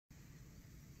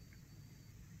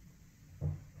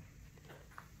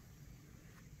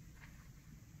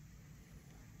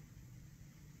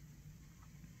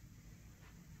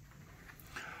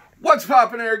What's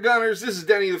poppin' air gunners? This is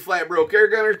Denny the Flat Broke Air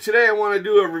Gunner. Today I want to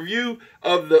do a review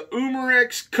of the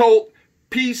umarex COLT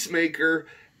Peacemaker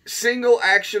Single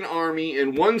Action Army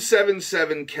in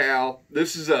 177 cal.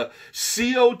 This is a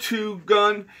CO2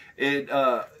 gun.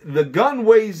 The gun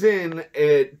weighs in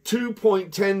at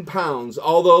 2.10 pounds,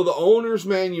 although the owner's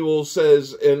manual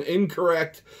says an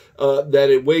incorrect that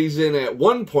it weighs in at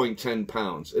 1.10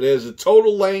 pounds. It has a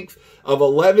total length of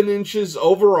 11 inches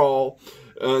overall.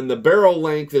 And the barrel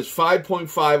length is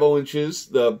 5.50 inches.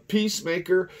 The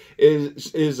Peacemaker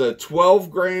is a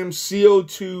 12-gram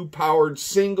CO2 powered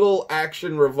single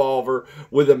action revolver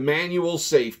with a manual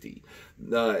safety.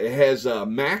 It has a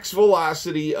max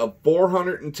velocity of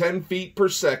 410 feet per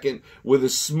second with a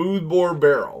smoothbore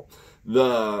barrel.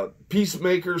 The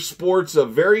Peacemaker sports a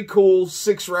very cool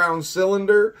 6-round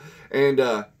cylinder, and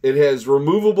it has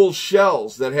removable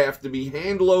shells that have to be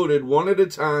hand loaded one at a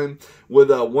time with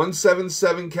a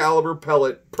 177 caliber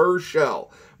pellet per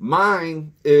shell.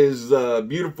 Mine is the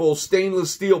beautiful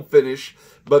stainless steel finish,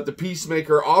 but the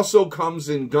Peacemaker also comes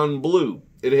in gun blue.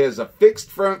 It has a fixed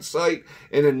front sight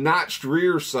and a notched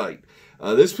rear sight.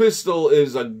 This pistol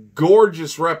is a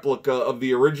gorgeous replica of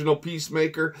the original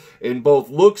Peacemaker in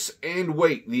both looks and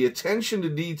weight. The attention to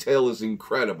detail is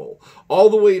incredible,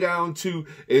 all the way down to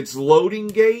its loading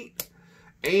gate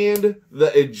and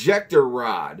the ejector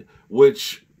rod,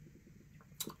 which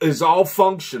is all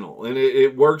functional, and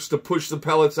it works to push the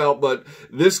pellets out, but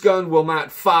this gun will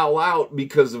not foul out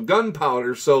because of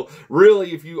gunpowder. So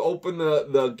really, if you open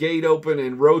the gate open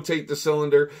and rotate the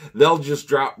cylinder, they'll just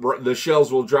drop, the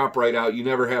shells will drop right out. You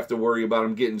never have to worry about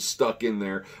them getting stuck in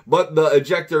there. But the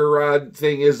ejector rod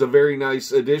thing is a very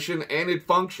nice addition, and it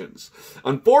functions.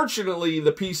 Unfortunately,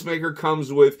 the Peacemaker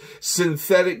comes with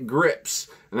synthetic grips,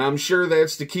 and I'm sure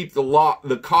that's to keep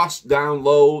the cost down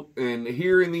low. And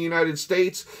here in the United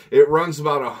States, it runs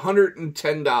about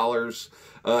 $110.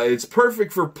 It's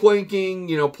perfect for plinking,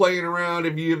 you know, playing around.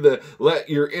 If you have to let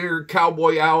your inner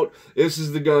cowboy out, this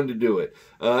is the gun to do it.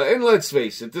 And let's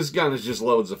face it, this gun is just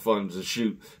loads of fun to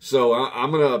shoot. So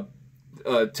I'm going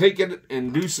to take it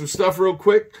and do some stuff real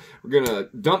quick. We're going to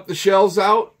dump the shells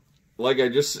out. Like I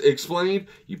just explained,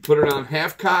 you put it on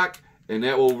half cock, and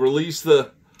that will release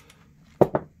the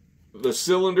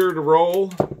cylinder to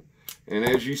roll, and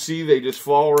as you see, they just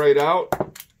fall right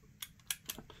out.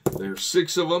 There's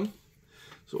 6 of them,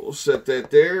 so we'll set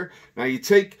that there. Now you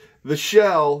take the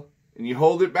shell and you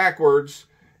hold it backwards,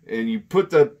 and you put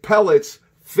the pellets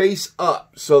face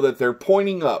up so that they're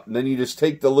pointing up, and then you just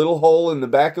take the little hole in the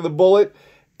back of the bullet,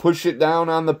 push it down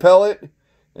on the pellet,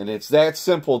 and it's that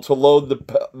simple to load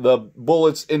the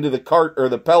bullets into the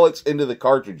the pellets into the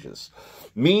cartridges.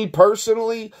 Me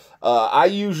personally, I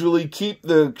usually keep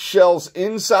the shells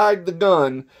inside the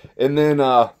gun and then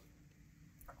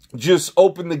just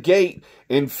open the gate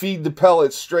and feed the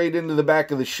pellets straight into the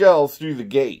back of the shell through the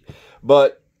gate.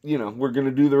 But, you know, we're going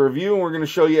to do the review and we're going to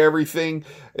show you everything.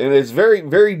 And it's very,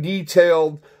 very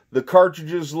detailed. The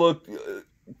cartridges look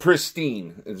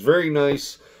pristine. It's very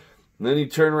nice. And then you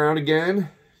turn around again.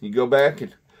 You go back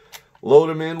and load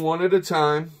them in one at a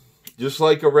time, just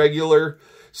like a regular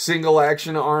single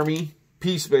action army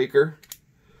Peacemaker.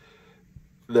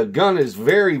 The gun is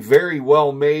very, very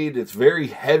well made. It's very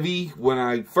heavy. When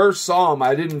I first saw them,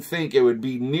 I didn't think it would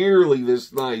be nearly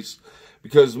this nice,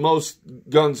 because most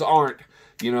guns aren't,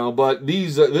 you know, but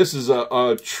this is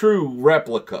a true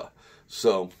replica.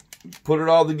 So put it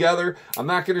all together. I'm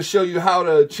not going to show you how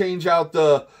to change out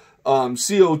the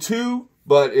CO2,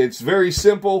 but it's very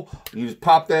simple. You just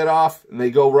pop that off and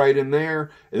they go right in there.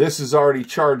 This is already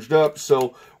charged up,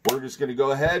 so we're just going to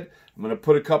go ahead. I'm going to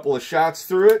put a couple of shots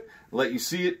through it, let you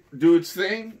see it do its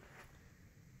thing.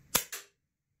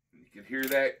 You can hear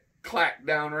that clack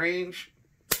down range.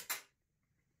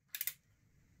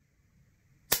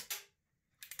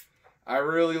 I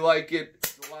really like it.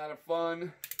 It's a lot of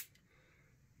fun.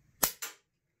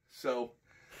 So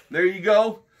there you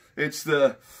go. It's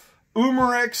the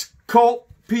umarex COLT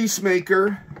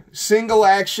Peacemaker Single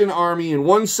Action Army in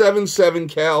 177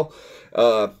 cal.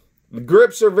 The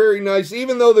grips are very nice.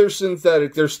 Even though they're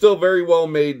synthetic, they're still very well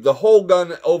made. The whole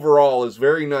gun overall is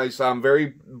very nice. I'm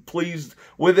very pleased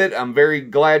with it. I'm very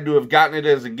glad to have gotten it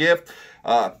as a gift.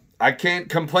 I can't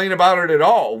complain about it at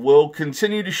all. We'll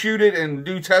continue to shoot it and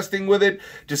do testing with it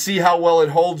to see how well it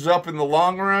holds up in the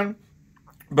long run.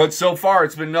 But so far,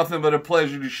 it's been nothing but a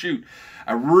pleasure to shoot.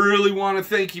 I really want to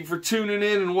thank you for tuning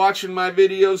in and watching my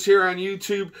videos here on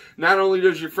YouTube. Not only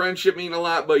does your friendship mean a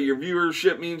lot, but your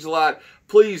viewership means a lot.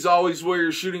 Please always wear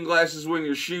your shooting glasses when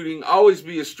you're shooting. Always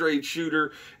be a straight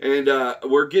shooter. And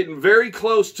we're getting very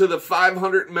close to the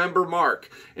 500 member mark.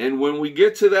 And when we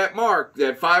get to that mark,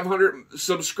 that 500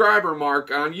 subscriber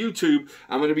mark on YouTube,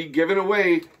 I'm going to be giving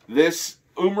away this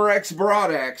umarex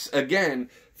broad axe again,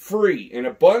 free, and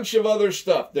a bunch of other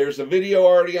stuff. There's a video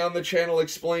already on the channel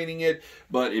explaining it,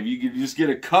 but if you could just get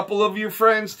a couple of your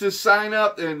friends to sign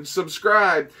up and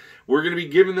subscribe, we're going to be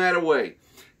giving that away.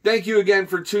 Thank you again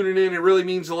for tuning in. It really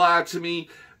means a lot to me.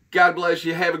 God bless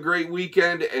you. Have a great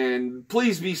weekend, and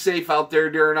please be safe out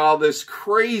there during all this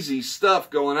crazy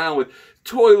stuff going on with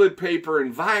toilet paper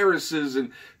and viruses,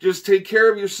 and just take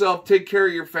care of yourself, take care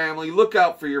of your family, look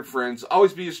out for your friends,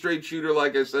 always be a straight shooter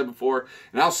like I said before,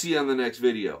 and I'll see you on the next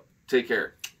video. Take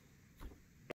care.